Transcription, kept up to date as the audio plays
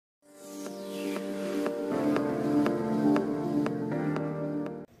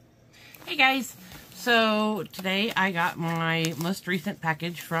Hey guys, so today I got my most recent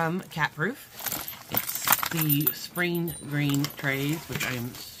package from Catproof. It's the spring green trays, which I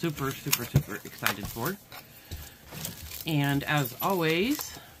am super excited for. And as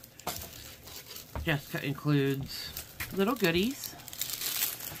always, Jessica includes little goodies.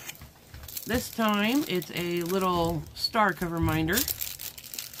 This time it's a little star cover reminder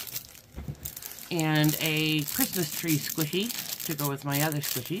and a Christmas tree squishy to go with my other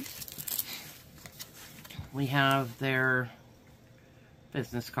squishies. We have their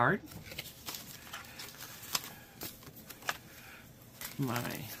business card, my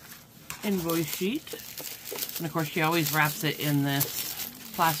invoice sheet, and of course she always wraps it in this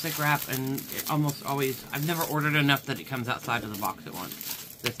plastic wrap, and it almost always, I've never ordered enough that it comes outside of the box at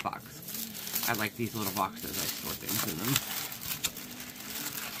once. This box. I like these little boxes, I store things in them.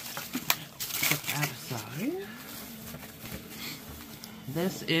 Put that aside.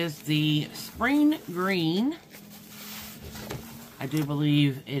 This is the spring green. I do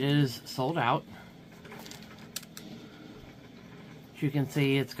believe it is sold out. As you can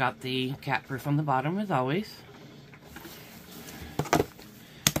see, it's got the Catproof on the bottom as always.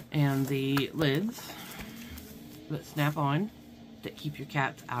 And the lids that snap on that keep your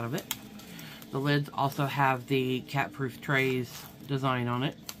cats out of it. The lids also have the Catproof trays design on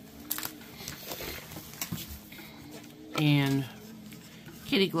it. And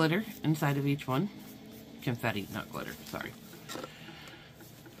kitty glitter inside of each one. Confetti, not glitter, sorry.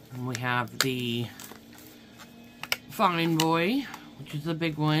 And we have the Fine Boy, which is the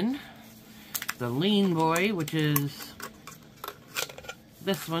big one. The Lean Boy, which is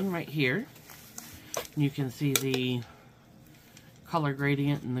this one right here. And you can see the color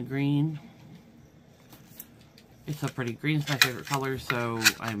gradient in the green. It's so pretty. Green's my favorite color, so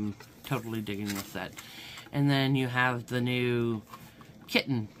I'm totally digging this set. And then you have the new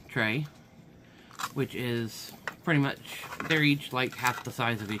kitten tray, which is pretty much, they're each like half the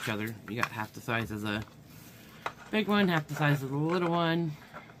size of each other. You got half the size of the big one, half the size of the little one.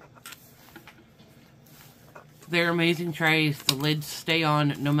 They're amazing trays. The lids stay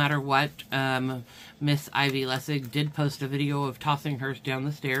on no matter what. Miss Ivy Lessig did post a video of tossing hers down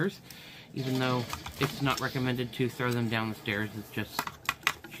the stairs, even though it's not recommended to throw them down the stairs. It's just,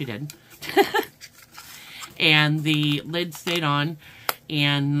 she did. And the lid stayed on,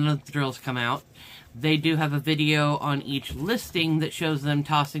 and none of the drills come out. They do have a video on each listing that shows them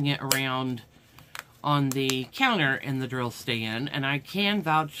tossing it around on the counter and the drills stay in. And I can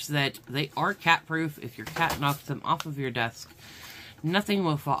vouch that they are cat proof. If your cat knocks them off of your desk, nothing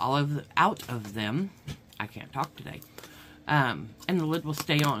will fall out of them. I can't talk today. And the lid will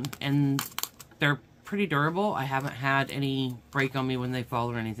stay on. And they're pretty durable. I haven't had any break on me when they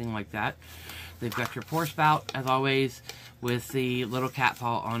fall or anything like that. They've got your pour spout, as always, with the little cat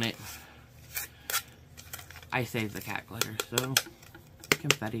paw on it. I saved the cat glitter, so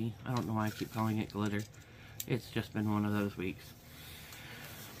confetti. I don't know why I keep calling it glitter. It's just been one of those weeks.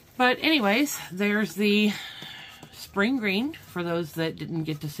 But anyways, there's the spring green for those that didn't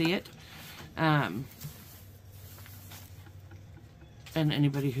get to see it. And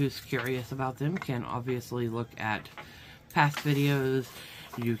anybody who's curious about them can obviously look at past videos.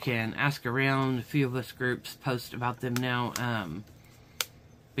 You can ask around. A few of us groups post about them now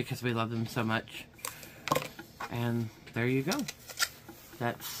because we love them so much. And there you go.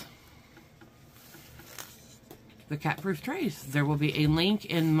 That's the Catproof trays. There will be a link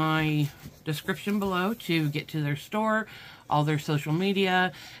in my description below to get to their store, all their social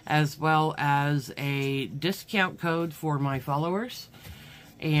media, as well as a discount code for my followers.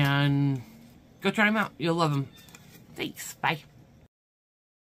 And go try them out. You'll love them. Thanks. Bye.